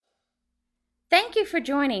Thank you for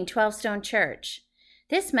joining 12 Stone Church.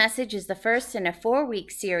 This message is the first in a 4-week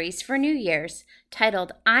series for New Year's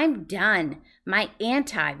titled, I'm Done, My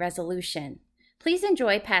Anti-Resolution. Please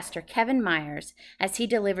enjoy Pastor Kevin Myers as he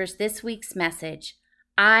delivers this week's message,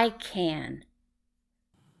 I Can.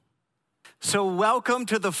 So welcome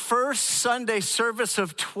to the first Sunday service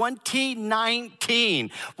of 2019.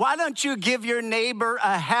 Why don't you give your neighbor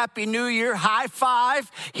a happy new year high five?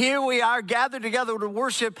 Here we are gathered together to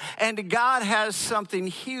worship, and God has something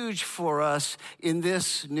huge for us in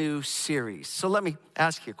this new series. So let me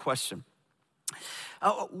ask you a question.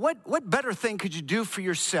 What better thing could you do for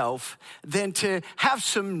yourself than to have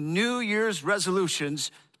some New Year's resolutions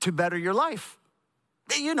to better your life?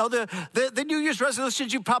 You know, the New Year's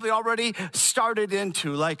resolutions you probably already started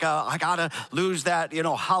into, like I gotta lose that,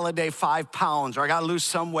 holiday 5 pounds, or I gotta lose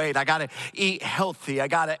some weight, I gotta eat healthy, I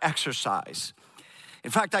gotta exercise.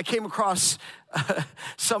 In fact, I came across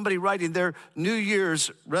somebody writing their New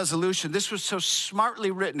Year's resolution. This was so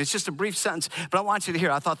smartly written. It's just a brief sentence, but I want you to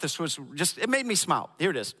hear. I thought this was it made me smile. Here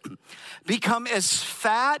it is. Become as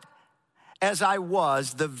fat as I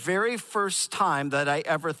was the very first time that I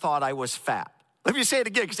ever thought I was fat. Let me say it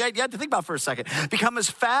again, because you had to think about it for a second. Become as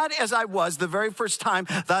fat as I was the very first time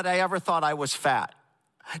that I ever thought I was fat.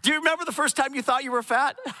 Do you remember the first time you thought you were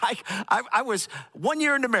fat? I was 1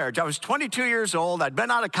 year into marriage. I was 22 years old. I'd been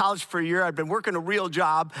out of college for a year. I'd been working a real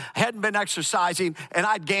job, hadn't been exercising, and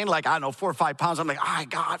I'd gained 4 or 5 pounds. I'm like, I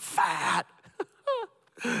got fat.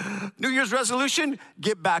 New Year's resolution,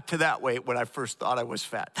 get back to that weight when I first thought I was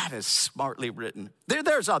fat. That is smartly written.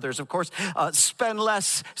 There's others, of course. Spend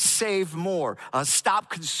less, save more.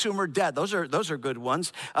 Stop consumer debt. Those are good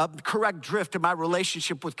ones. Correct drift in my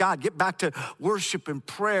relationship with God. Get back to worship and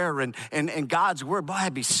prayer and God's word. Boy,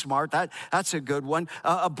 I'd be smart. That's a good one.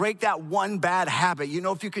 Break that one bad habit.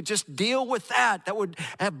 If you could just deal with that would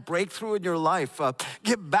have breakthrough in your life.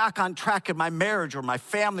 Get back on track in my marriage or my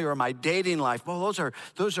family or my dating life. Well,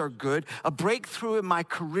 those are good. A breakthrough in my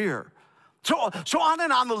career. So on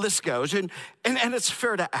and on the list goes, and it's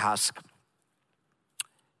fair to ask,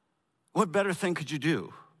 what better thing could you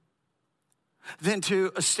do than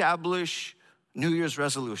to establish New Year's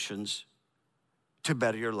resolutions to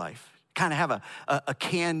better your life? Kind of have a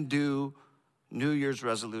can-do New Year's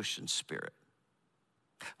resolution spirit.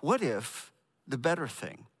 What if the better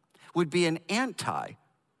thing would be an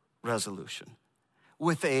anti-resolution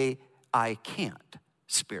with a I can't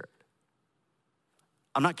spirit?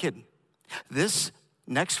 I'm not kidding. This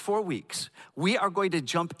next 4 weeks, we are going to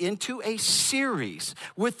jump into a series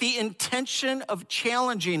with the intention of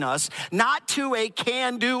challenging us not to a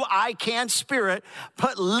can-do, I can spirit,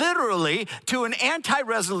 but literally to an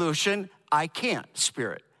anti-resolution, I can't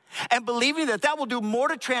spirit. And believing that will do more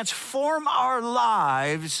to transform our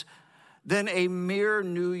lives than a mere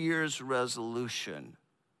New Year's resolution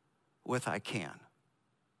with I can.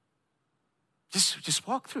 Just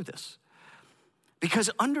walk through this. Because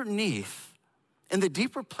underneath, in the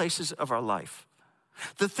deeper places of our life,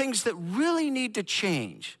 the things that really need to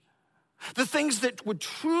change, the things that would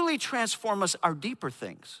truly transform us are deeper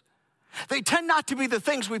things. They tend not to be the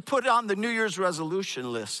things we put on the New Year's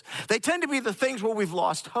resolution list. They tend to be the things where we've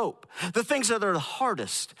lost hope, the things that are the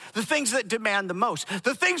hardest, the things that demand the most,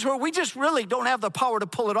 the things where we just really don't have the power to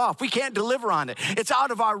pull it off. We can't deliver on it. It's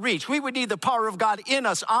out of our reach. We would need the power of God in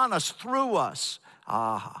us, on us, through us.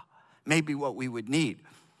 Maybe what we would need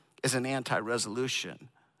is an anti-resolution,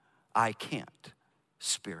 I can't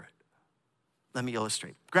spirit. Let me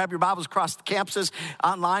illustrate. Grab your Bibles across the campuses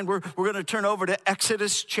online. We're going to turn over to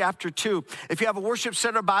Exodus chapter 2. If you have a worship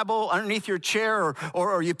center Bible underneath your chair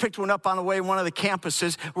or you picked one up on the way to one of the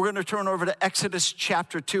campuses, we're going to turn over to Exodus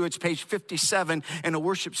chapter 2. It's page 57 in a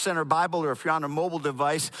worship center Bible, or if you're on a mobile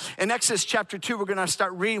device. In Exodus chapter 2, we're going to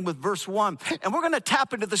start reading with verse 1. And we're going to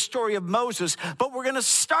tap into the story of Moses, but we're going to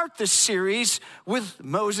start this series with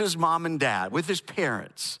Moses' mom and dad, with his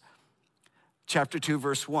parents. Chapter 2,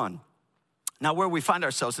 verse 1. Now, where we find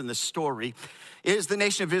ourselves in this story is the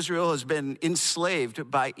nation of Israel has been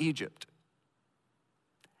enslaved by Egypt.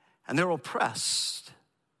 And they're oppressed.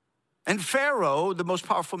 And Pharaoh, the most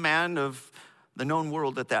powerful man of the known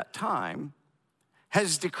world at that time,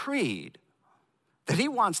 has decreed that he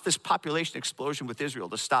wants this population explosion with Israel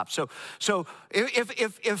to stop. So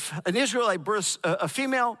if an Israelite births a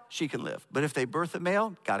female, she can live. But if they birth a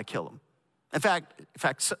male, got to kill him. In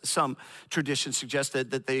fact, some traditions suggest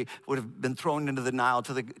that they would have been thrown into the Nile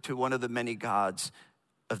to one of the many gods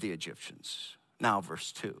of the Egyptians. Now,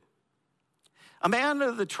 verse 2. A man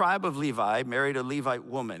of the tribe of Levi married a Levite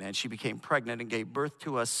woman, and she became pregnant and gave birth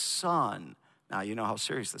to a son. Now, you know how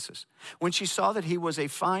serious this is. When she saw that he was a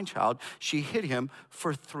fine child, she hid him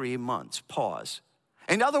for 3 months. Pause.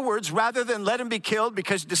 In other words, rather than let him be killed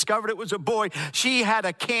because she discovered it was a boy, she had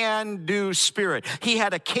a can-do spirit. He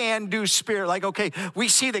had a can-do spirit. Like, okay, we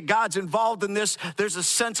see that God's involved in this. There's a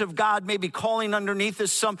sense of God maybe calling underneath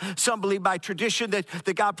this. Some believe by tradition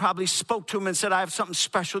that God probably spoke to him and said, I have something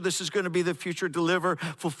special. This is going to be the future deliverer,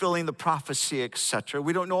 fulfilling the prophecy, etc.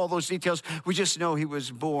 We don't know all those details. We just know he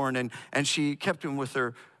was born, and she kept him with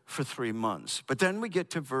her for 3 months. But then we get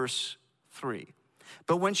to verse 3.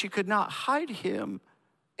 But when she could not hide him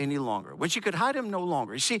any longer, when she could hide him no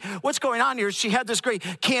longer. You see, what's going on here is she had this great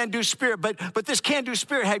can-do spirit, but this can-do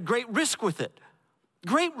spirit had great risk with it.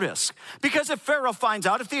 Great risk. Because if Pharaoh finds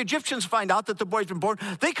out, if the Egyptians find out that the boy's been born,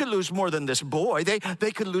 they could lose more than this boy. They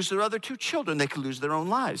could lose their other 2 children. They could lose their own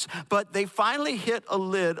lives. But they finally hit a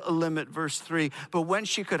limit, verse 3. But when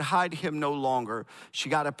she could hide him no longer, she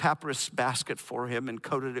got a papyrus basket for him and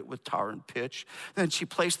coated it with tar and pitch. Then she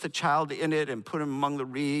placed the child in it and put him among the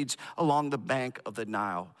reeds along the bank of the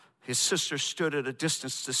Nile. His sister stood at a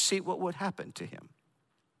distance to see what would happen to him.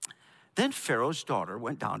 Then Pharaoh's daughter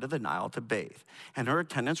went down to the Nile to bathe, and her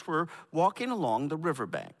attendants were walking along the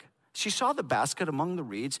riverbank. She saw the basket among the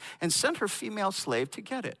reeds and sent her female slave to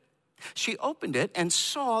get it. She opened it and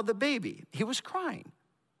saw the baby. He was crying,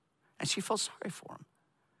 and she felt sorry for him.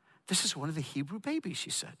 This is one of the Hebrew babies, she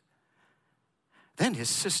said. Then his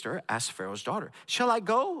sister asked Pharaoh's daughter, shall I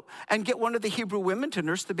go and get one of the Hebrew women to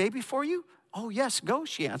nurse the baby for you? Oh, yes, go,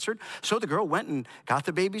 she answered. So the girl went and got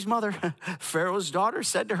the baby's mother. Pharaoh's daughter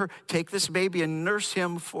said to her, take this baby and nurse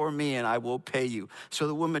him for me, and I will pay you. So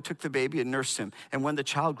the woman took the baby and nursed him. And when the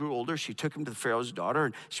child grew older, she took him to Pharaoh's daughter,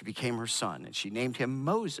 and she became her son. And she named him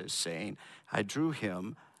Moses, saying, I drew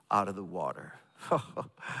him out of the water.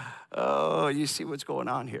 Oh, you see what's going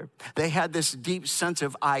on here. They had this deep sense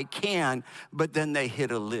of I can, but then they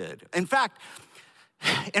hit a lid. In fact,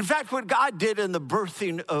 what God did in the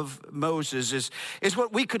birthing of Moses is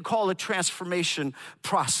what we could call a transformation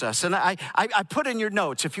process. And I put in your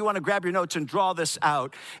notes, if you want to grab your notes and draw this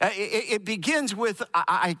out, it begins with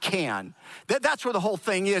I can. That's where the whole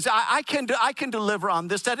thing is. I can deliver on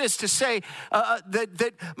this. That is to say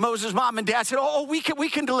that Moses' mom and dad said, we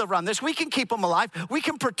can deliver on this. We can keep him alive. We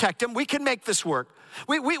can protect him. We can make this work.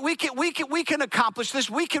 We can accomplish this.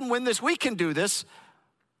 We can win this. We can do this.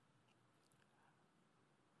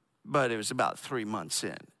 But it was about 3 months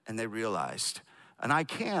in, and they realized an I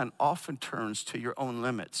can often turns to your own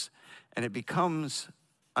limits, and it becomes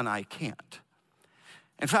an I can't.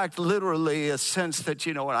 In fact, literally a sense that,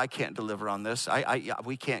 you know what, I can't deliver on this.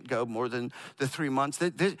 We can't go more than the 3 months.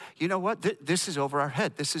 You know what, this is over our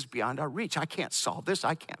head. This is beyond our reach. I can't solve this.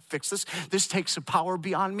 I can't fix this. This takes a power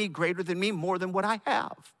beyond me, greater than me, more than what I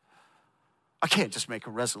have. I can't just make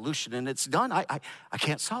a resolution and it's done. I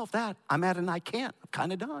can't solve that. I'm at an I can't. I'm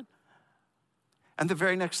kind of done. And the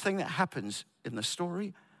very next thing that happens in the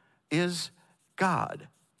story is God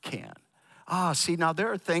can. See, now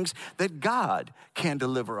there are things that God can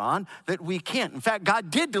deliver on that we can't. In fact,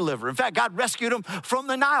 God did deliver. In fact, God rescued him from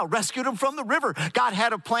the Nile, rescued him from the river. God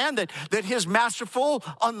had a plan that his masterful,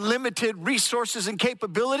 unlimited resources and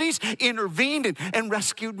capabilities intervened and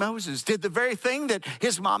rescued Moses, did the very thing that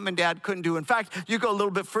his mom and dad couldn't do. In fact, you go a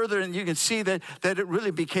little bit further and you can see that it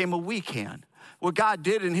really became a we can. What God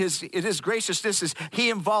did in his graciousness is he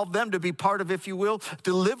involved them to be part of, if you will,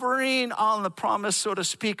 delivering on the promise, so to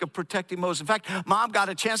speak, of protecting Moses. In fact, mom got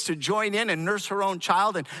a chance to join in and nurse her own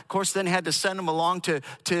child, and of course then had to send him along to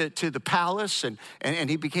the palace, and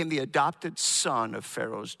he became the adopted son of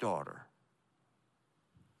Pharaoh's daughter.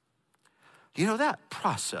 You know, that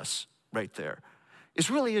process right there is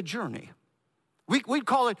really a journey. We'd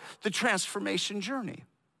call it the transformation journey.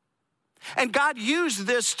 And God used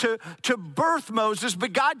this to birth Moses,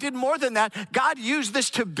 but God did more than that. God used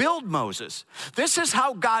this to build Moses. This is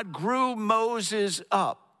how God grew Moses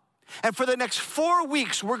up. And for the next 4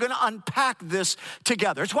 weeks, we're going to unpack this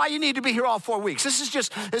together. It's why you need to be here all 4 weeks.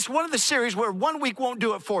 It's one of the series where 1 week won't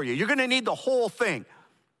do it for you. You're going to need the whole thing.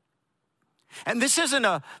 And this isn't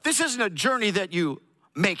a journey that you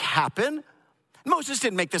make happen. Moses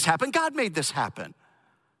didn't make this happen. God made this happen.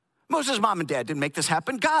 Moses' mom and dad didn't make this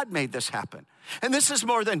happen. God made this happen. And this is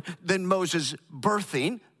more than Moses'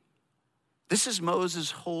 birthing. This is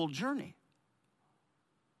Moses' whole journey.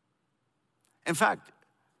 In fact,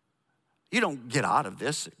 you don't get out of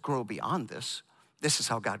this, grow beyond this. This is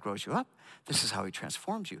how God grows you up. This is how he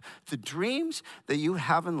transforms you. The dreams that you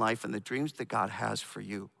have in life and the dreams that God has for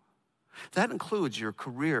you, that includes your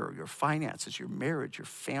career, your finances, your marriage, your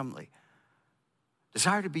family.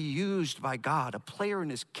 Desire to be used by God, a player in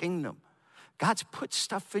his kingdom. God's put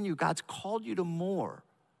stuff in you. God's called you to more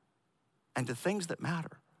and to things that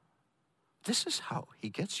matter. This is how he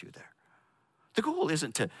gets you there. The goal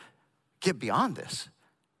isn't to get beyond this.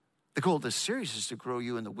 The goal of this series is to grow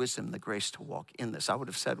you in the wisdom and the grace to walk in this. I would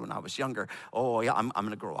have said when I was younger, oh yeah, I'm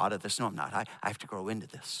going to grow out of this. No, I'm not. I have to grow into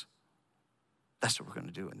this. That's what we're going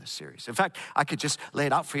to do in this series. In fact, I could just lay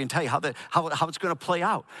it out for you and tell you how it's going to play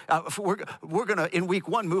out. We're going to, in week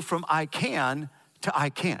 1, move from I can to I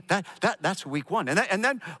can't. That's week 1. And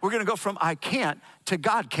then we're going to go from I can't to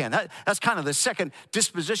God can. That's kind of the second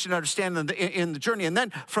disposition understanding in the journey. And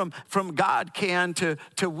then from God can to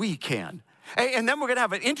we can. And then we're going to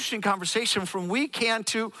have an interesting conversation from we can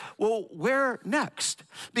to, well, where next?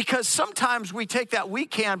 Because sometimes we take that we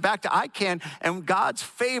can back to I can, and God's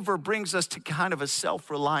favor brings us to kind of a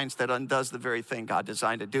self-reliance that undoes the very thing God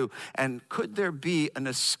designed to do. And could there be an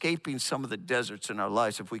escaping some of the deserts in our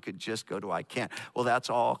lives if we could just go to I can't? Well, that's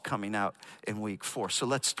all coming out in week 4. So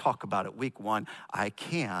let's talk about it. Week 1, I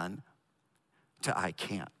can to I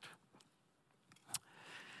can't.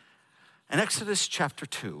 In Exodus chapter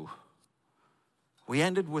 2, we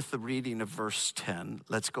ended with the reading of verse 10.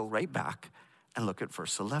 Let's go right back and look at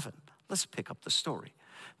verse 11. Let's pick up the story.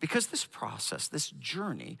 Because this process, this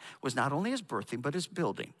journey, was not only his birthing, but his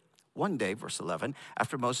building. One day, verse 11,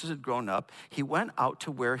 after Moses had grown up, he went out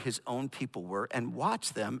to where his own people were and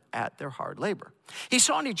watched them at their hard labor. He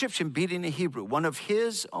saw an Egyptian beating a Hebrew, one of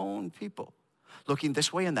his own people. Looking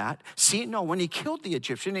this way and that, seeing no one, he killed the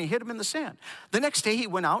Egyptian and he hid him in the sand. The next day he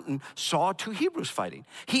went out and saw 2 Hebrews fighting.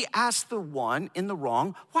 He asked the one in the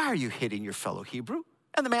wrong, why are you hitting your fellow Hebrew?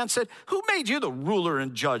 And the man said, who made you the ruler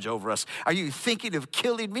and judge over us? Are you thinking of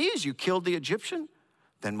killing me as you killed the Egyptian?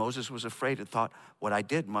 Then Moses was afraid and thought, what I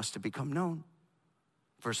did must have become known.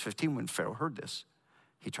 Verse 15, when Pharaoh heard this,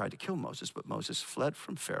 he tried to kill Moses, but Moses fled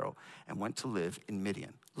from Pharaoh and went to live in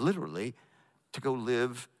Midian, literally to go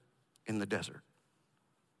live in the desert.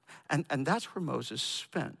 And that's where Moses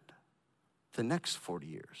spent the next 40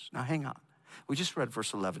 years. Now, hang on. We just read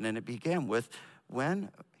verse 11, and it began with, when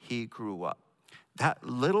he grew up. That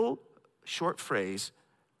little short phrase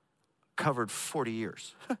covered 40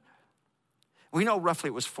 years. We know roughly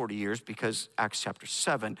it was 40 years because Acts chapter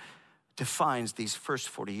 7 defines these first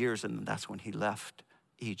 40 years, and that's when he left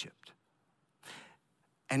Egypt.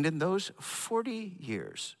 And in those 40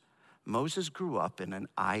 years, Moses grew up in an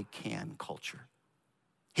I can culture.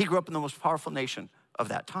 He grew up in the most powerful nation of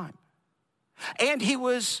that time. And he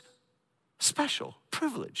was special,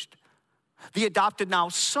 privileged, the adopted now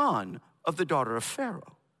son of the daughter of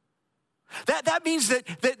Pharaoh. That means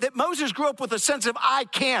that Moses grew up with a sense of I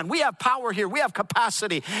can. We have power here. We have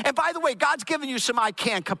capacity. And by the way, God's given you some I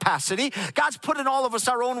can capacity. God's put in all of us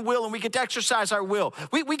our own will, and we get to exercise our will.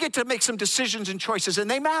 We get to make some decisions and choices, and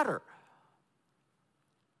they matter.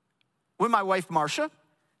 When my wife, Marcia,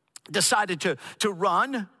 decided to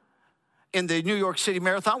run in the New York City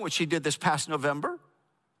Marathon, which she did this past November,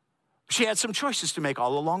 she had some choices to make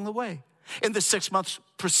all along the way. In the 6 months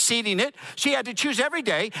preceding it, she had to choose every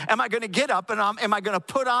day, am I going to get up and am I going to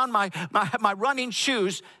put on my running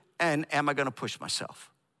shoes, and am I going to push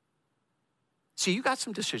myself? See, you got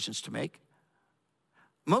some decisions to make.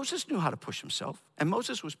 Moses knew how to push himself, and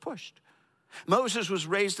Moses was pushed. Moses was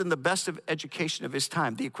raised in the best of education of his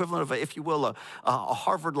time, the equivalent of, if you will, a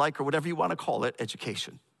Harvard-like or whatever you want to call it,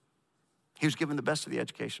 education. He was given the best of the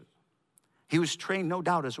education. He was trained, no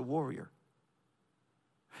doubt, as a warrior.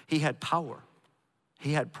 He had power.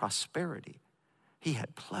 He had prosperity. He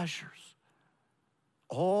had pleasures.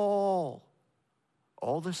 All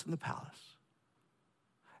this in the palace.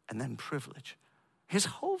 And then privilege. His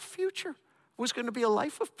whole future was going to be a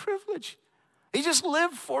life of privilege. He just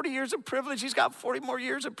lived 40 years of privilege. He's got 40 more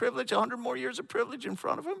years of privilege, 100 more years of privilege in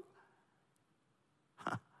front of him.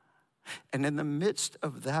 And in the midst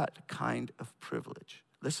of that kind of privilege,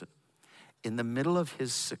 listen, in the middle of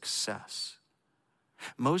his success,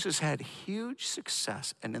 Moses had huge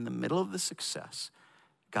success, and in the middle of the success,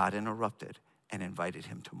 God interrupted and invited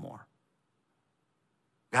him to more.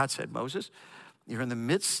 God said, Moses, you're in the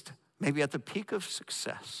midst, maybe at the peak of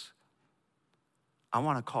success. I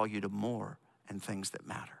want to call you to more and things that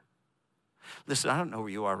matter. Listen, I don't know where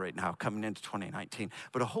you are right now coming into 2019,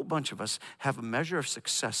 but a whole bunch of us have a measure of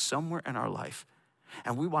success somewhere in our life,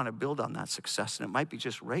 and we want to build on that success, and it might be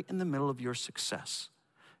just right in the middle of your success,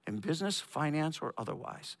 in business, finance, or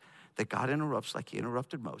otherwise, that God interrupts like he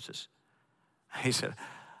interrupted Moses. He said,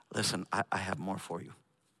 listen, I have more for you.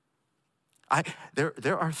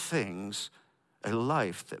 There are things, a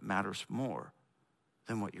life that matters more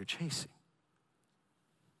than what you're chasing.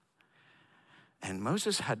 And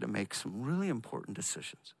Moses had to make some really important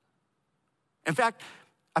decisions. In fact,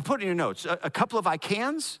 I put in your notes a couple of I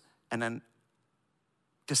cans and then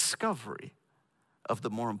discovery of the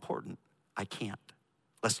more important I can't.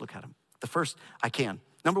 Let's look at them. The first, I can.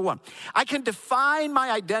 Number one, I can define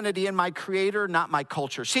my identity in my creator, not my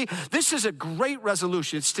culture. See, this is a great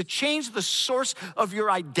resolution. It's to change the source of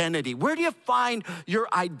your identity. Where do you find your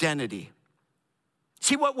identity?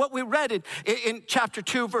 See, what we read in chapter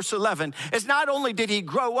 2, verse 11, is not only did he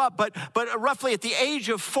grow up, but roughly at the age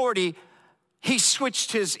of 40, he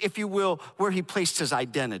switched his, if you will, where he placed his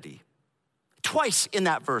identity. Twice in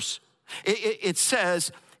that verse, it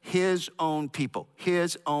says his own people,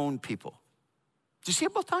 his own people. Do you see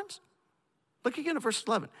it both times? Look again at verse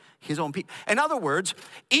 11, his own people. In other words,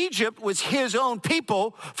 Egypt was his own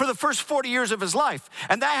people for the first 40 years of his life.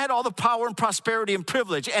 And that had all the power and prosperity and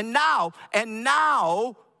privilege. And now,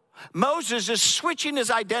 Moses is switching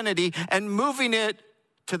his identity and moving it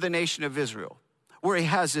to the nation of Israel, where he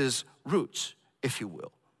has his roots, if you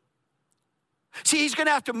will. See, he's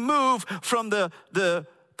gonna have to move from the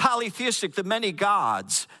polytheistic, the many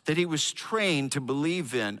gods that he was trained to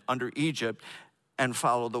believe in under Egypt, and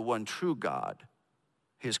follow the one true God,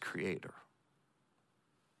 his creator.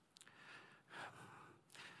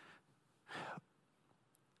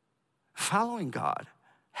 Following God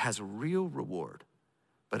has a real reward,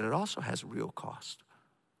 but it also has real cost.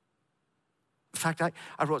 In fact,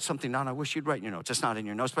 I wrote something down I wish you'd write in your notes. It's not in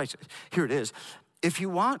your notes, but here it is. If you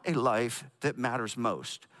want a life that matters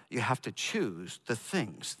most, you have to choose the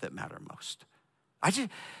things that matter most.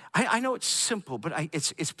 I know it's simple, but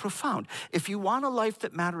it's profound. If you want a life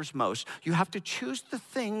that matters most, you have to choose the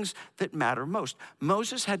things that matter most.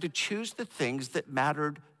 Moses had to choose the things that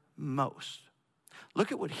mattered most.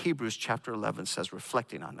 Look at what Hebrews chapter 11 says,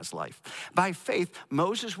 reflecting on his life. By faith,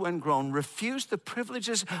 Moses, when grown, refused the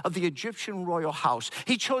privileges of the Egyptian royal house.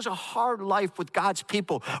 He chose a hard life with God's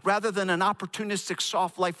people rather than an opportunistic,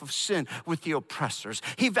 soft life of sin with the oppressors.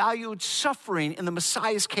 He valued suffering in the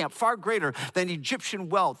Messiah's camp far greater than Egyptian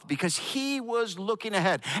wealth because he was looking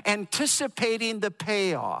ahead, anticipating the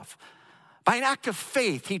payoff. By an act of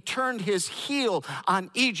faith, he turned his heel on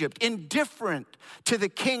Egypt, indifferent to the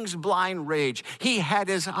king's blind rage. He had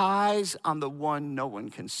his eyes on the one no one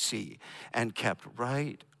can see and kept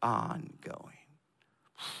right on going.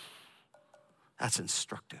 That's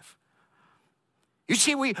instructive. You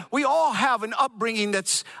see, we all have an upbringing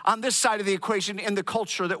that's on this side of the equation in the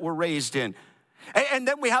culture that we're raised in. And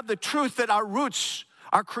then we have the truth that our roots,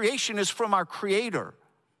 our creation is from our Creator.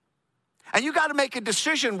 And you got to make a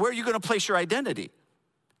decision where you're going to place your identity.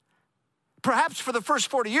 Perhaps for the first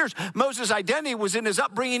 40 years, Moses' identity was in his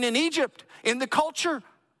upbringing in Egypt, in the culture.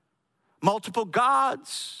 Multiple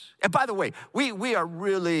gods. And by the way, we are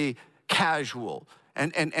really casual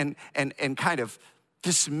and kind of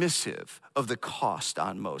dismissive of the cost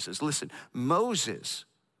on Moses. Listen, Moses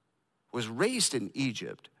was raised in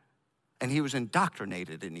Egypt, and he was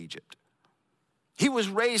indoctrinated in Egypt. He was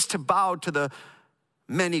raised to bow to the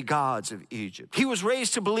many gods of Egypt. He was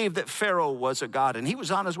raised to believe that Pharaoh was a god, and he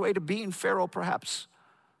was on his way to being Pharaoh perhaps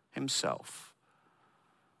himself.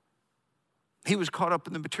 He was caught up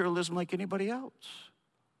in the materialism like anybody else.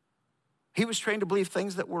 He was trained to believe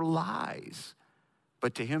things that were lies,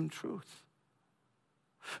 but to him, truth.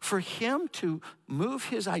 For him to move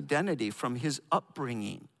his identity from his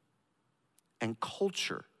upbringing and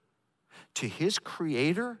culture to his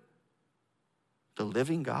Creator, the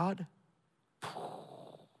living God,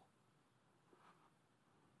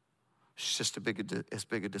 it's just as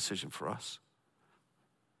big a decision for us.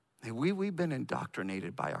 We've been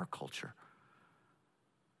indoctrinated by our culture.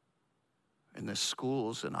 In the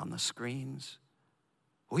schools and on the screens.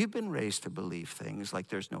 We've been raised to believe things like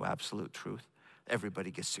there's no absolute truth.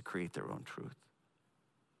 Everybody gets to create their own truth.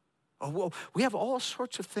 Oh, well, we have all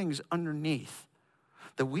sorts of things underneath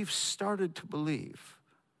that we've started to believe.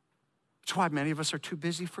 That's why many of us are too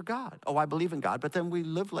busy for God. Oh, I believe in God, but then we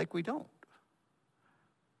live like we don't.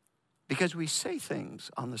 Because we say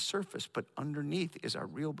things on the surface, but underneath is our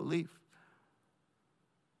real belief.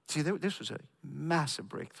 See, this was a massive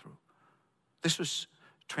breakthrough. This was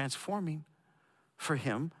transforming for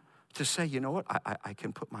him to say, you know what, I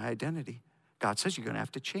can put my identity. God says you're going to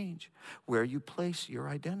have to change where you place your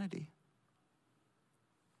identity.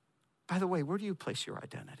 By the way, where do you place your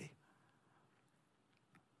identity?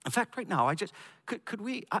 In fact, right now,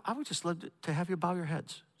 I would just love to have you bow your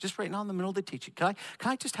heads. Just right now in the middle of the teaching. Can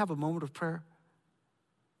I just have a moment of prayer?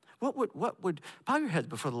 What would bow your heads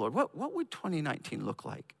before the Lord. What would 2019 look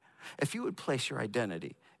like if you would place your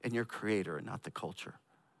identity in your Creator and not the culture?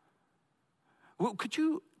 Well, could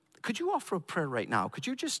you offer a prayer right now? Could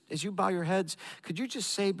you just, as you bow your heads, could you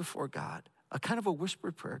just say before God, a kind of a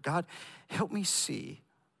whispered prayer, God, help me see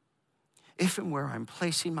if and where I'm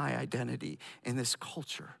placing my identity in this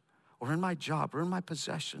culture or in my job or in my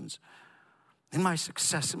possessions, in my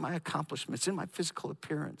success, in my accomplishments, in my physical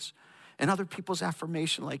appearance, and other people's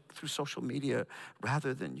affirmation like through social media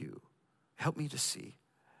rather than you. Help me to see.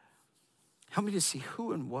 Help me to see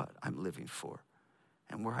who and what I'm living for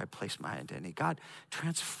and where I place my identity. God,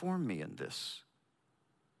 transform me in this.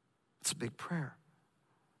 It's a big prayer.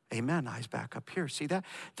 Amen. Eyes back up here. See that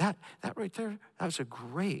right there? That was a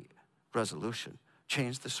great resolution.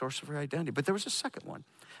 Change the source of your identity. But there was a second one.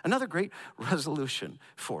 Another great resolution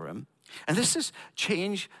for him. And this is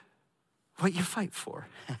change what you fight for.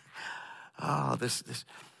 This. In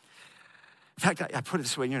fact, I put it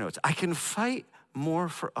this way in your notes. I can fight more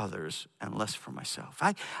for others and less for myself.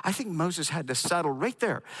 I think Moses had to settle right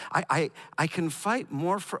there. I can fight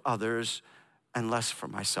more for others and less for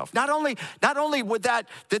myself. Not only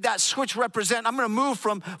did that switch represent, I'm gonna move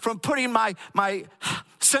from putting my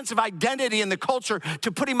sense of identity in the culture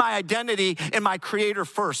to putting my identity in my Creator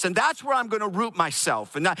first. And that's where I'm gonna root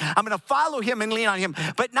myself. And I'm gonna follow him and lean on him.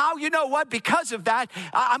 But now, you know what? Because of that,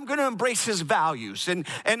 I'm gonna embrace his values. And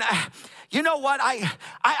you know what?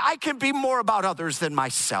 I can be more about others than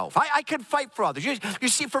myself. I can fight for others. You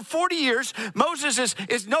see, for 40 years, Moses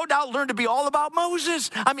is no doubt learned to be all about Moses.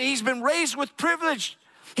 I mean, he's been raised with privilege.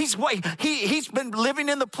 He's been living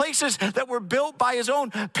in the places that were built by his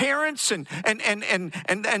own parents and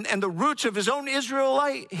the roots of his own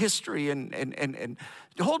Israelite history and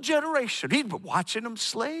the whole generation. He's been watching them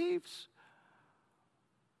slaves,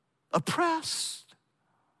 oppressed.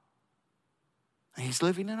 And he's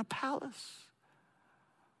living in a palace.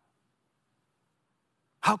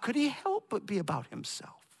 How could he help but be about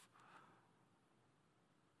himself?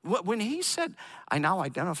 When he said, I now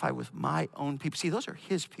identify with my own people. See, those are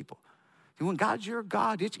his people. When God's your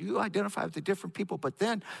God, you identify with the different people, but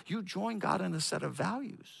then you join God in a set of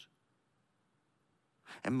values.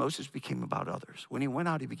 And Moses became about others. When he went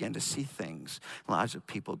out, he began to see things, lives of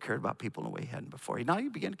people, cared about people in a way he hadn't before. Now he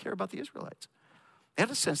began to care about the Israelites. They had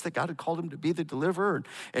a sense that God had called him to be the deliverer,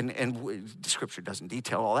 and Scripture doesn't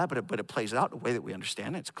detail all that, but it plays out in a way that we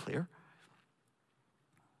understand it. It's clear.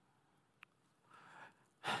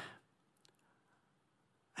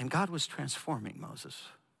 And God was transforming Moses.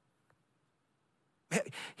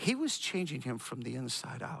 He was changing him from the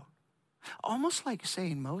inside out. Almost like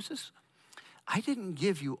saying, Moses, I didn't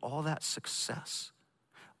give you all that success,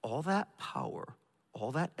 all that power,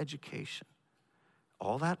 all that education,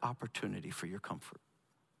 all that opportunity for your comfort.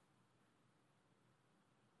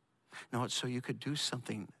 No, it's so you could do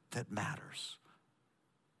something that matters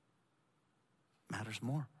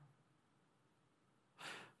more.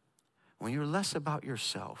 When you're less about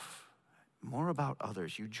yourself, more about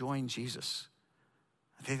others, you join Jesus.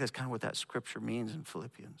 I think that's kind of what that scripture means in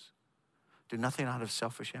Philippians. Do nothing out of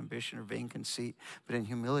selfish ambition or vain conceit, but in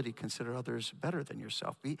humility consider others better than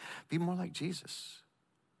yourself. Be more like Jesus.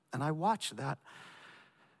 And I watched that.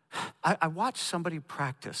 I watched somebody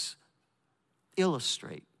practice,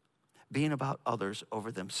 illustrate being about others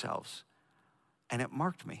over themselves. And it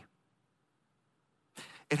marked me.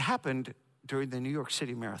 It happened during the New York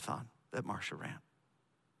City Marathon that Marcia ran.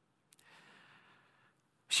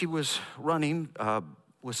 She was running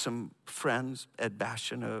with some friends, Ed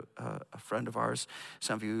Bastian, a friend of ours.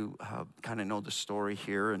 Some of you kind of know the story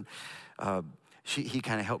here. And he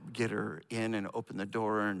kind of helped get her in and open the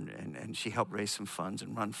door, and she helped raise some funds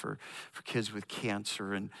and run for kids with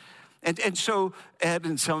cancer. And so Ed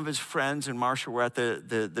and some of his friends and Marcia were at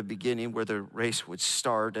the beginning where the race would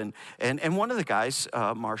start. And one of the guys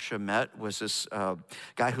Marcia met was this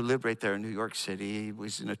guy who lived right there in New York City. He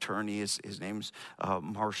was an attorney. His name's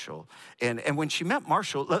Marshall. And when she met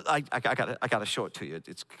Marshall, I gotta show it to you.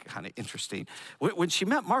 It's kind of interesting. When she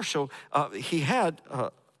met Marshall, he had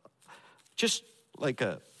just like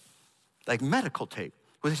medical tape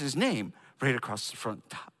with his name right across the front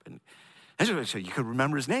top. And so you could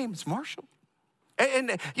remember his name. It's Marshall.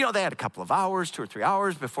 And you know, they had a couple of hours, 2 or 3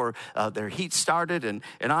 hours before their heat started, and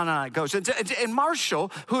on it goes. And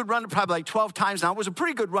Marshall, who had run probably like 12 times now, was a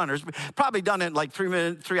pretty good runner. Probably done it in like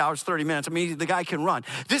 3 hours, 30 minutes. I mean, the guy can run.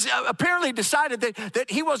 This apparently decided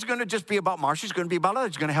that he wasn't going to just be about Marshall. He's going to be about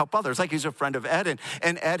others. He's going to help others. Like he's a friend of Ed,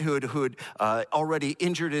 and Ed, who had already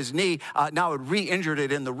injured his knee, now had re-injured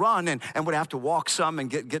it in the run, and would have to walk some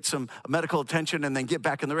and get some medical attention, and then get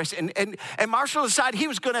back in the race. And Marshall decided he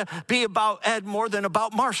was going to be about Ed more than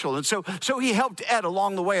about Marshall. And so he helped Ed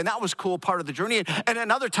along the way, and that was a cool part of the journey. And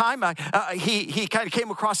another time, he kind of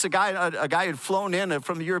came across a guy had flown in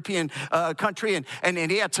from a European country, and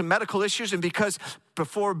he had some medical issues, and because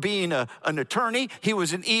before being an attorney, he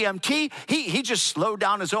was an EMT. He just slowed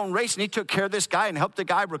down his own race and he took care of this guy and helped the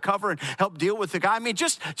guy recover and help deal with the guy. I mean,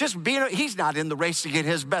 just being, he's not in the race to get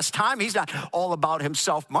his best time. He's not all about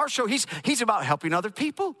himself, Marshall. He's about helping other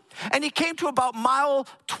people. And he came to about mile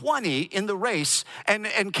 20 in the race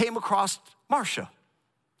and came across Marcia.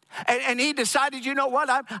 And he decided, you know what,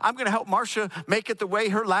 I'm going to help Marcia make it the way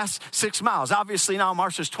her last 6 miles. Obviously now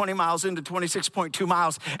Marcia's 20 miles into 26.2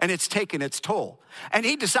 miles, and it's taken its toll. And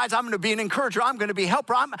he decides, I'm going to be an encourager. I'm going to be a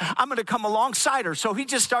helper. I'm going to come alongside her. So he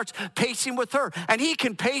just starts pacing with her. And he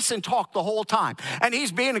can pace and talk the whole time. And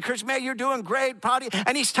he's being encouraged, man, you're doing great, proud of you.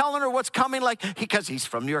 And he's telling her what's coming, because he's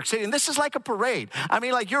from New York City. And this is like a parade. I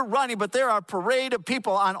mean, like you're running, but there are a parade of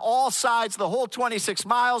people on all sides, the whole 26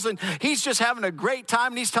 miles. And he's just having a great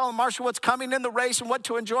time. And he's telling Marcia what's coming in the race and what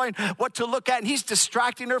to enjoy and what to look at. And he's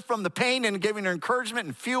distracting her from the pain and giving her encouragement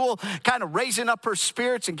and fuel, kind of raising up her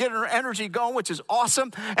spirits and getting her energy going, which is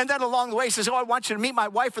awesome. And then along the way, he says, I want you to meet my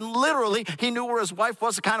wife. And literally, he knew where his wife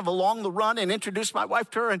was, kind of along the run, and introduced my wife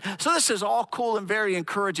to her. And so this is all cool and very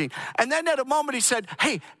encouraging. And then at a moment, he said,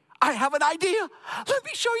 hey, I have an idea. Let me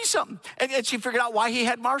show you something. And she figured out why he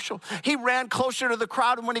had Marshall. He ran closer to the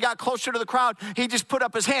crowd, and when he got closer to the crowd, he just put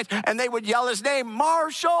up his hands, and they would yell his name,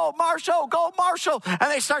 Marshall, Marshall, go Marshall. And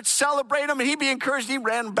they start celebrating him, and he'd be encouraged. He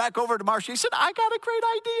ran back over to Marshall. He said, I got a great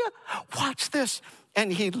idea. Watch this.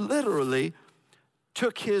 And he literally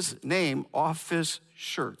took his name off his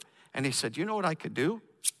shirt. And he said, you know what I could do?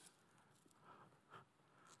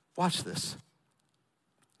 Watch this.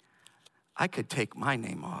 I could take my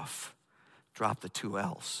name off, drop the 2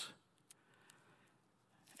 L's.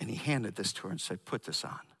 And he handed this to her and said, put this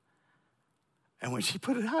on. And when she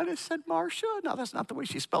put it on, it said Marcia. Now, that's not the way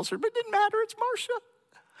she spells her, but it didn't matter. It's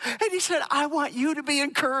Marcia. And he said, I want you to be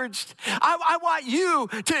encouraged. I want you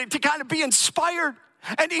to kind of be inspired.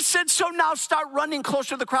 And he said, so now start running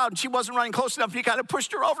closer to the crowd. And she wasn't running close enough. He kind of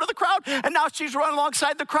pushed her over to the crowd. And now she's running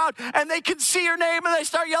alongside the crowd. And they can see her name. And they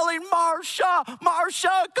start yelling, Marcia,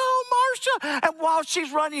 Marcia, go Marcia. And while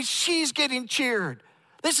she's running, she's getting cheered.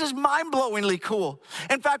 This is mind-blowingly cool.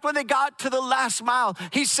 In fact, when they got to the last mile,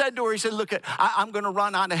 he said to her, he said, look, I'm going to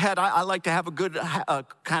run on ahead. I like to have a good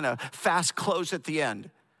kind of fast close at the end.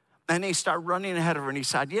 And he started running ahead of her. And he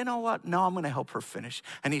said, you know what? No, I'm going to help her finish.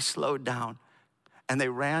 And he slowed down. And they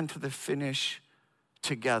ran to the finish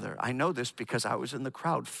together. I know this because I was in the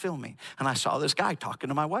crowd filming. And I saw this guy talking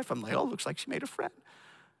to my wife. I'm like, oh, looks like she made a friend.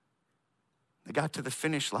 They got to the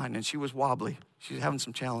finish line, and she was wobbly. She's having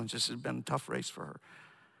some challenges. This has been a tough race for her.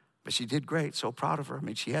 But she did great. So proud of her. I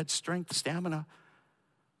mean, she had strength, stamina.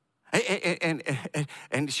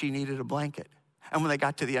 And she needed a blanket. And when they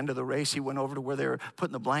got to the end of the race, he went over to where they were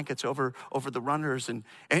putting the blankets over the runners. And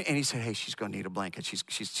he said, hey, she's going to need a blanket.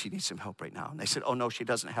 She needs some help right now. And they said, oh, no, she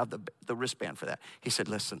doesn't have the wristband for that. He said,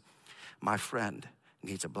 listen, my friend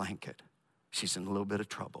needs a blanket. She's in a little bit of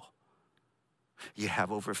trouble. You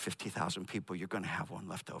have over 50,000 people. You're going to have one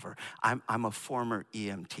left over. I'm a former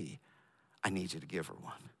EMT. I need you to give her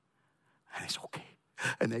one. And he said, okay.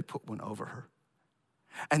 And they put one over her.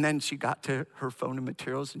 And then she got to her phone and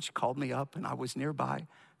materials, and she called me up, and I was nearby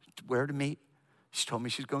where to meet. She told me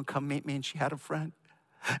she's going to come meet me, and she had a friend.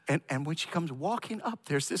 And when she comes walking up,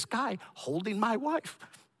 there's this guy holding my wife.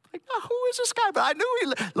 Like, oh, who is this guy? But I knew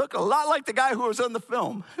he looked a lot like the guy who was on the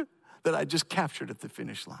film that I just captured at the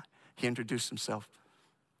finish line. He introduced himself,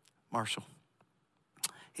 Marshall.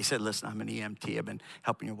 He said, listen, I'm an EMT. I've been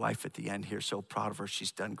helping your wife at the end here. So proud of her.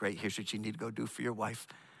 She's done great. Here's what you need to go do for your wife.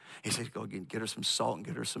 He said, go get her some salt and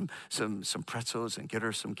get her some pretzels and get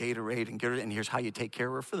her some Gatorade and here's how you take care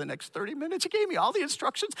of her for the next 30 minutes. He gave me all the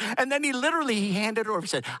instructions. And then he handed her over. He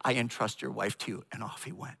said, I entrust your wife to you. And off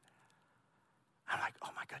he went. I'm like, oh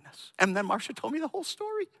my goodness. And then Marcia told me the whole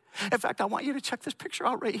story. In fact, I want you to check this picture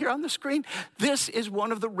out right here on the screen. This is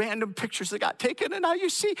one of the random pictures that got taken. And now you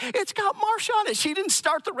see, it's got Marcia on it. She didn't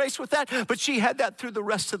start the race with that, but she had that through the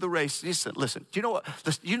rest of the race. He said, listen, do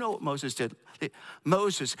you know what Moses did?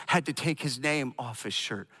 Moses had to take his name off his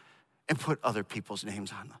shirt and put other people's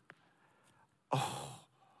names on them. Oh,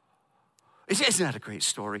 isn't that a great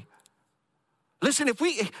story? Listen,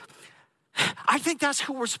 I think that's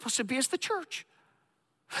who we're supposed to be as the church.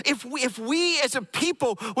 If we as a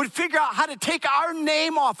people would figure out how to take our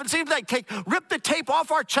name off, it seems like rip the tape off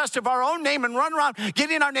our chest of our own name and run around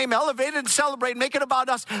getting our name elevated and celebrate and make it about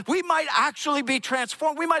us, we might actually be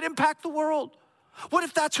transformed. We might impact the world. What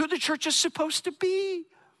if that's who the church is supposed to be?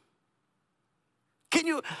 Can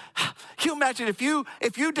you imagine if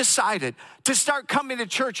you decided to start coming to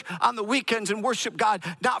church on the weekends and worship God,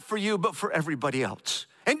 not for you, but for everybody else?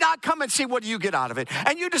 and not come and see what do you get out of it.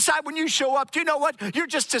 And you decide when you show up, do you know what? You're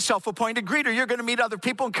just a self-appointed greeter. You're going to meet other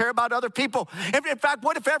people and care about other people. In fact,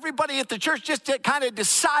 what if everybody at the church just kind of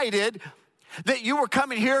decided that you were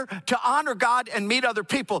coming here to honor God and meet other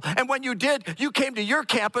people? And when you did, you came to your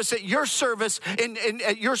campus at your service,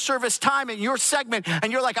 at your service time, in your segment,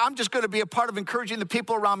 and you're like, I'm just going to be a part of encouraging the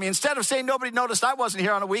people around me. Instead of saying nobody noticed I wasn't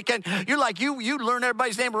here on a weekend, you're like, you learn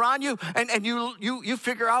everybody's name around you, and you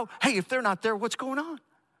figure out, hey, if they're not there, what's going on?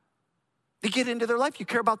 You get into their life, you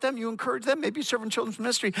care about them, you encourage them. Maybe you serve in children's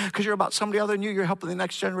ministry because you're about somebody other than you. You're helping the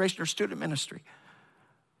next generation or student ministry.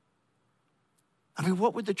 I mean,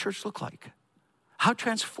 what would the church look like? How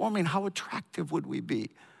transforming, how attractive would we be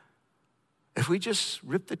if we just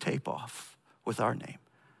ripped the tape off with our name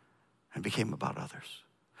and became about others?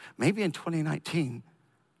 Maybe in 2019,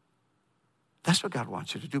 that's what God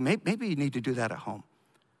wants you to do. Maybe you need to do that at home.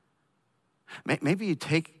 Maybe you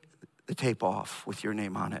take the tape off with your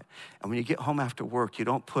name on it. And when you get home after work, you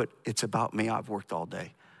don't put, it's about me, I've worked all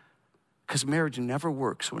day. Because marriage never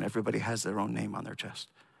works when everybody has their own name on their chest.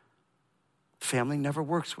 Family never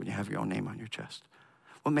works when you have your own name on your chest.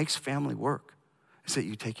 What makes family work is that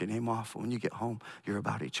you take your name off, and when you get home, you're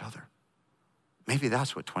about each other. Maybe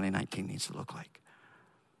that's what 2019 needs to look like.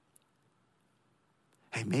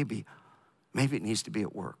 Hey, maybe it needs to be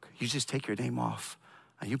at work. You just take your name off,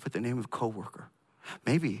 and you put the name of a coworker.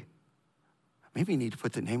 Maybe you need to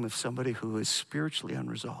put the name of somebody who is spiritually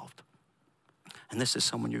unresolved. And this is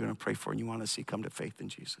someone you're going to pray for and you want to see come to faith in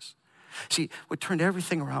Jesus. See, what turned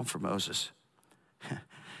everything around for Moses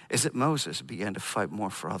is that Moses began to fight more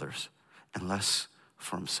for others and less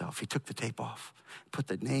for himself. He took the tape off, put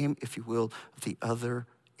the name, if you will, of the other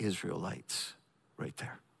Israelites right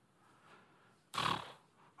there.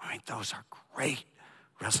 I mean, those are great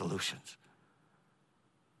resolutions.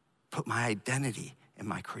 Put my identity in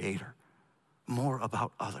my Creator. More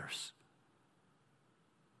about others.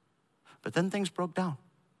 But then things broke down.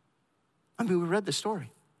 I mean, we read the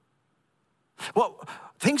story. Well,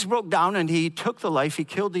 things broke down and he took the life, he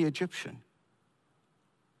killed the Egyptian.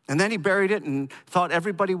 And then he buried it and thought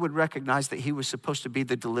everybody would recognize that he was supposed to be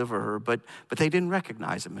the deliverer, but they didn't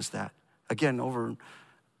recognize him as that. Again, over in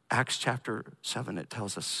Acts chapter 7, it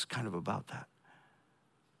tells us kind of about that.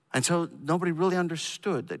 And so nobody really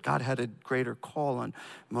understood that God had a greater call on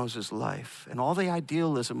Moses' life. And all the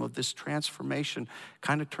idealism of this transformation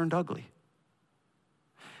kind of turned ugly.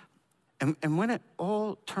 And when it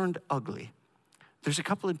all turned ugly, there's a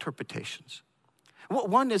couple interpretations.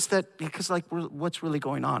 One is that because what's really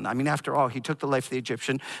going on? I mean, after all, he took the life of the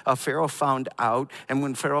Egyptian. Pharaoh found out, and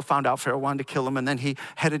when Pharaoh found out, Pharaoh wanted to kill him, and then he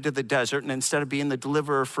headed to the desert, and instead of being the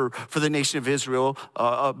deliverer for the nation of Israel,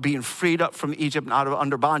 being freed up from Egypt and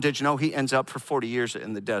under bondage, no, he ends up for 40 years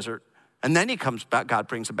in the desert. And then he comes back, God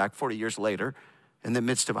brings him back 40 years later, in the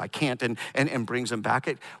midst of I can't, and brings him back.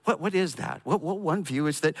 What is that? What one view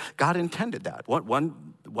is that God intended that.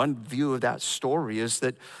 One view of that story is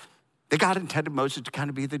that God intended Moses to kind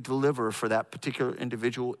of be the deliverer for that particular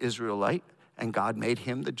individual Israelite, and God made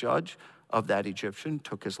him the judge of that Egyptian,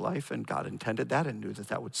 took his life, and God intended that and knew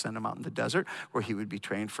that would send him out in the desert where he would be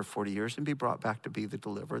trained for 40 years and be brought back to be the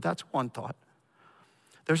deliverer. That's one thought.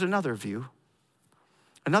 There's another view.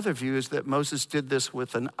 Another view is that Moses did this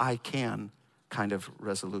with an I can kind of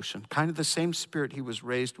resolution, kind of the same spirit he was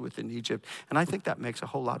raised with in Egypt. And I think that makes a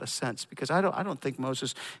whole lot of sense because I don't think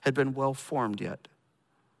Moses had been well formed yet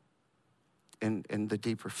in the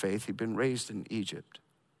deeper faith. He'd been raised in Egypt.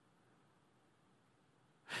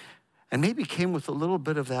 And maybe came with a little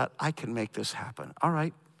bit of that, I can make this happen. All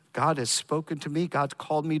right, God has spoken to me. God's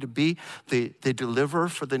called me to be the deliverer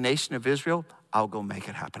for the nation of Israel. I'll go make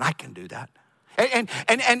it happen. I can do that. And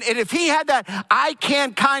if he had that, I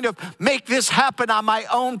can kind of make this happen on my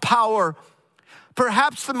own power.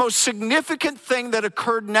 Perhaps the most significant thing that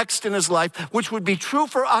occurred next in his life, which would be true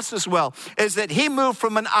for us as well, is that he moved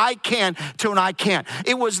from an I can to an I can't.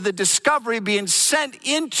 It was the discovery being sent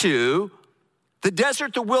into the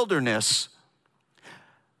desert, the wilderness,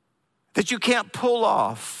 that you can't pull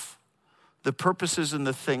off the purposes and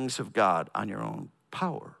the things of God on your own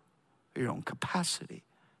power, your own capacity,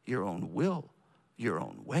 your own will, your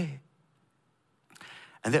own way.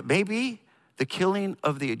 And that maybe the killing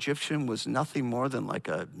of the Egyptian was nothing more than like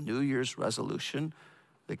a New Year's resolution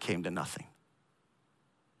that came to nothing.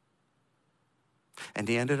 And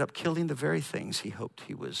he ended up killing the very things he hoped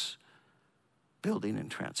he was building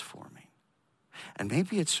and transforming. And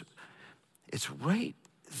maybe it's right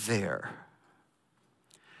there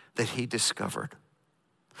that he discovered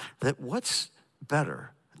that what's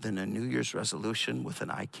better than a New Year's resolution with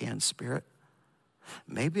an I can spirit?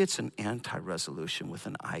 Maybe it's an anti-resolution with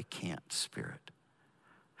an I can't spirit.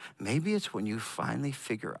 Maybe it's when you finally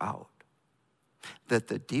figure out that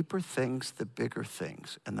the deeper things, the bigger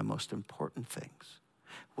things, and the most important things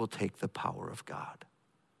will take the power of God.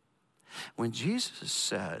 When Jesus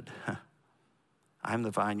said, I'm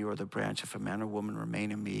the vine, you are the branch. If a man or woman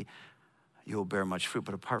remain in me, you will bear much fruit.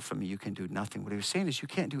 But apart from me, you can do nothing. What he was saying is you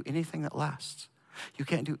can't do anything that lasts. You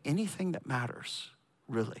can't do anything that matters,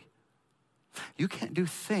 really. You can't do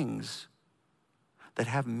things that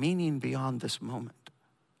have meaning beyond this moment.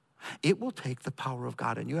 It will take the power of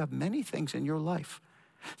God. And you have many things in your life,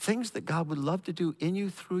 things that God would love to do in you,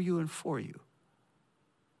 through you, and for you,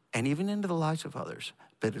 and even into the lives of others.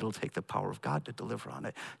 But it'll take the power of God to deliver on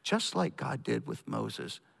it, just like God did with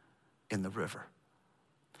Moses in the river.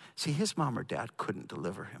 See, his mom or dad couldn't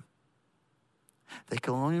deliver him. They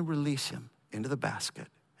could only release him into the basket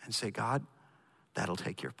and say, God, that'll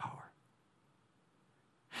take your power.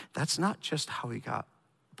 That's not just how he got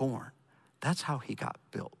born. That's how he got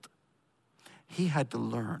built. He had to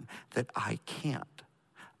learn that I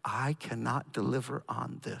cannot deliver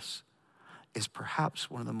on this, is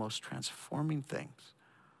perhaps one of the most transforming things.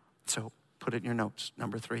 So put it in your notes.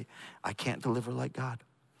 Number 3, I can't deliver like God.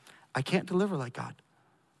 I can't deliver like God.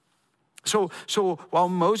 So while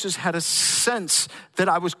Moses had a sense that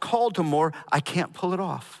I was called to more, I can't pull it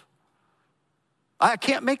off. I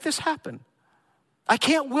can't make this happen. I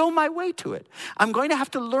can't will my way to it. I'm going to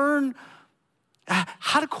have to learn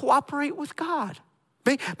how to cooperate with God.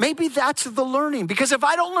 Maybe that's the learning, because if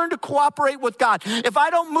I don't learn to cooperate with God, if I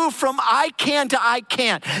don't move from I can to I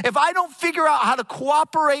can't, if I don't figure out how to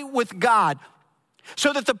cooperate with God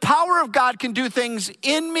so that the power of God can do things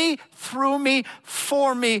in me, through me,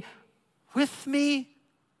 for me, with me,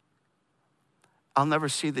 I'll never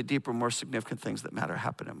see the deeper, more significant things that matter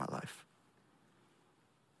happen in my life.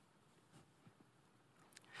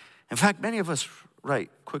 In fact, many of us write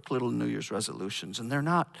quick little New Year's resolutions, and they're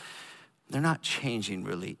not changing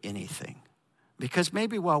really anything. Because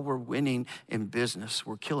maybe while we're winning in business,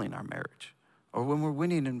 we're killing our marriage. Or when we're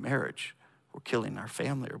winning in marriage, we're killing our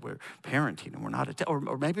family, or we're parenting and we're not,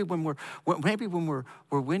 or maybe when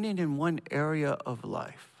we're winning in one area of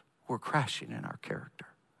life, we're crashing in our character.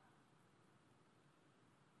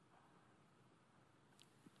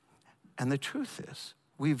 And the truth is,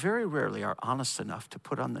 we very rarely are honest enough to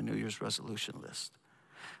put on the New Year's resolution list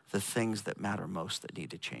the things that matter most, that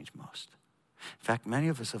need to change most. In fact, many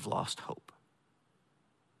of us have lost hope,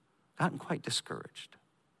 gotten quite discouraged,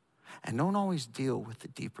 and don't always deal with the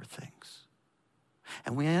deeper things.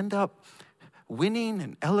 And we end up winning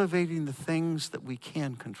and elevating the things that we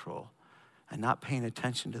can control and not paying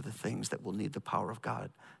attention to the things that will need the power of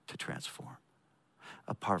God to transform.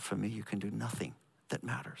 Apart from me, you can do nothing that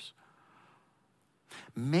matters.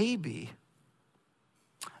 Maybe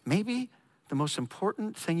the most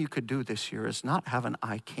important thing you could do this year is not have an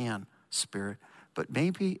I can spirit, but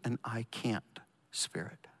maybe an I can't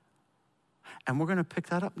spirit. And we're going to pick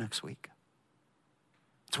that up next week.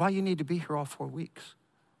 That's why you need to be here all 4 weeks.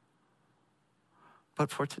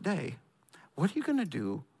 But for today, what are you going to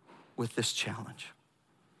do with this challenge?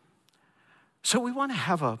 So we want to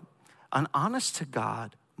have an honest to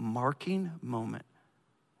God marking moment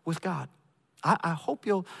with God. I hope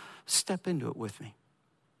you'll step into it with me.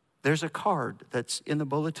 There's a card that's in the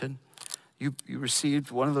bulletin. You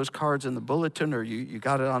received one of those cards in the bulletin, or you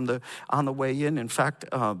got it on the way in. In fact,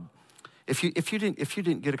 if you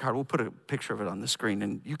didn't get a card, we'll put a picture of it on the screen,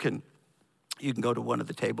 and you can go to one of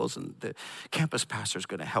the tables, and the campus pastor is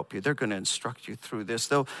going to help you. They're going to instruct you through this.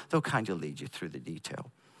 They'll kind of lead you through the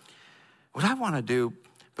detail. What I want to do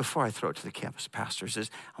before I throw it to the campus pastors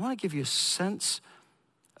is I want to give you a sense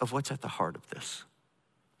of what's at the heart of this.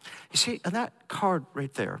 You see, on that card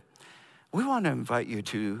right there, we want to invite you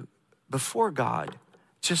to, before God,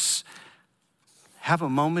 just have a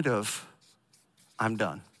moment of, I'm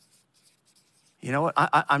done. You know what?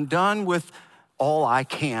 I'm done with all I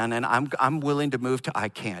can, and I'm willing to move to I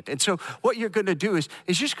can't. And so what you're going to do is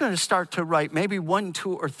just going to start to write maybe 1,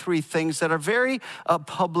 2, or 3 things that are very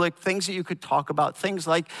public, things that you could talk about, things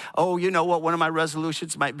like, oh, you know what, one of my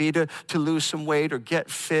resolutions might be to lose some weight or get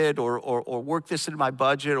fit or work this into my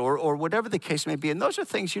budget or whatever the case may be. And those are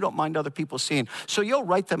things you don't mind other people seeing. So you'll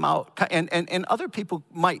write them out, and other people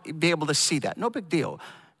might be able to see that. No big deal.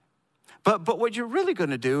 But what you're really going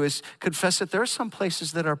to do is confess that there are some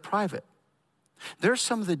places that are private. There are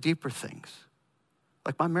some of the deeper things,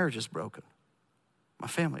 like my marriage is broken, my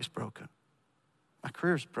family's broken, my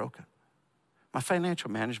career's broken, my financial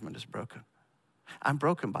management is broken. I'm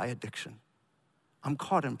broken by addiction. I'm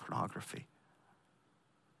caught in pornography.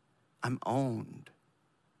 I'm owned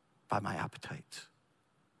by my appetites.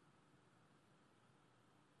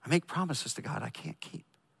 I make promises to God I can't keep.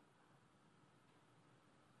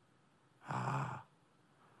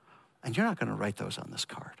 And you're not going to write those on this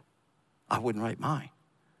card. I wouldn't write mine.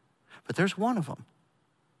 But there's one of them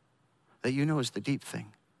that you know is the deep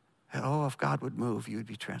thing. That, oh, if God would move, you would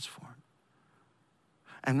be transformed.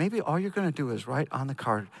 And maybe all you're going to do is write on the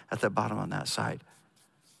card at the bottom on that side,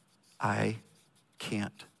 I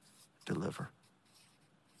can't deliver.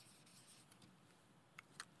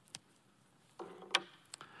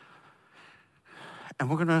 And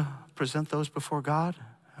we're going to present those before God,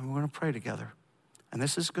 and we're going to pray together. And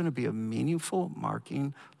this is going to be a meaningful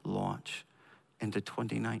marking launch into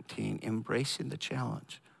 2019, embracing the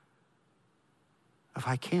challenge of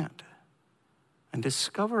I can't. And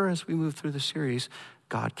discover as we move through the series,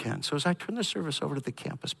 God can. So as I turn the service over to the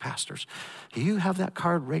campus pastors, you have that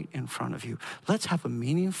card right in front of you. Let's have a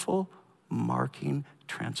meaningful, marking,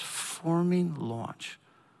 transforming launch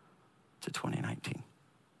to 2019.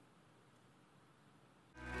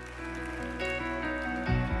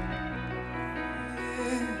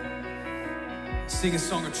 Sing a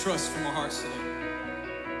song of trust from our hearts today.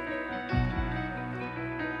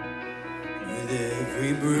 With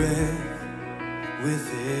every breath, with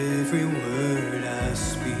every word I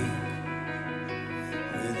speak,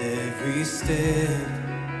 with every step,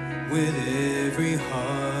 with every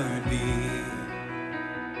heartbeat,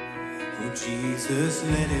 oh Jesus,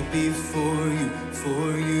 let it be for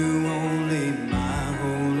you only, my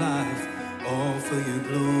whole life, all for your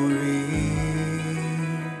glory.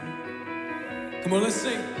 Come on, let's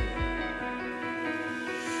sing.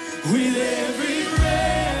 With every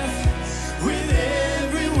breath, with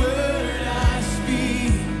every word I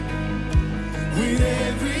speak, with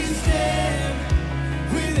every step,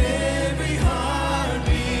 with every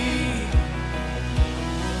heartbeat,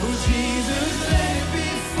 oh Jesus, let it be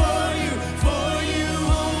for you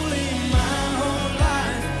only, my whole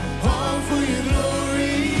life, all for your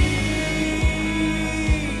glory.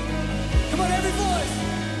 Come on, every voice.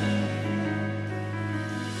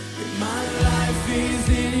 My life is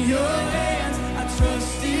in your hands. I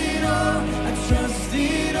trust it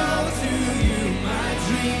all to you. My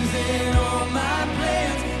dreams and all my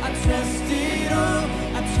plans, I trust it all.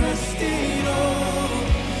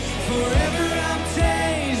 Forever I'm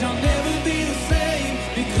changed, I'll never be the same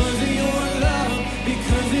because of your love,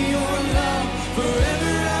 because of your love.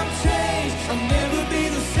 Forever I'm changed, I'll never be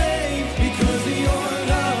the same because of your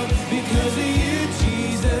love, because of you,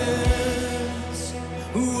 Jesus.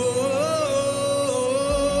 Whoa.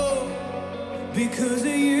 Because of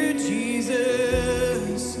you,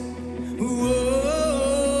 Jesus. Whoa.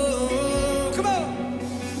 Come on.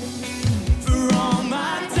 For all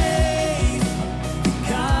my days,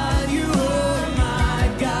 God, you are my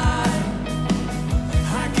God.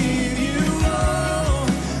 I give you all.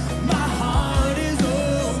 My heart is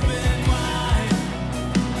open wide.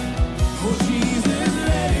 Oh, Jesus,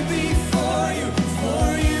 let it be for you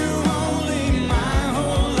only, my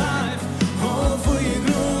whole life, all for your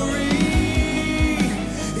glory.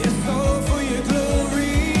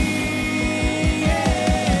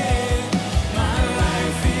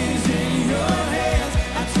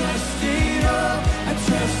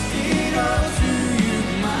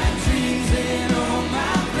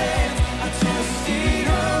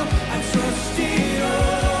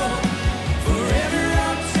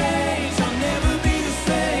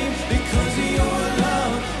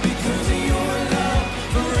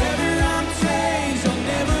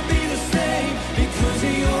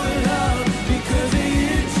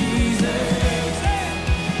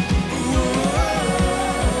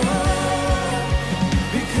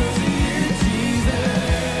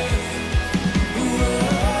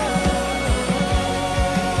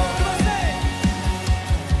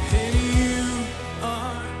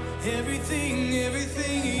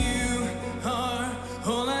 Everything you are,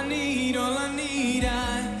 all I need, I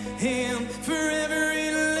am forever.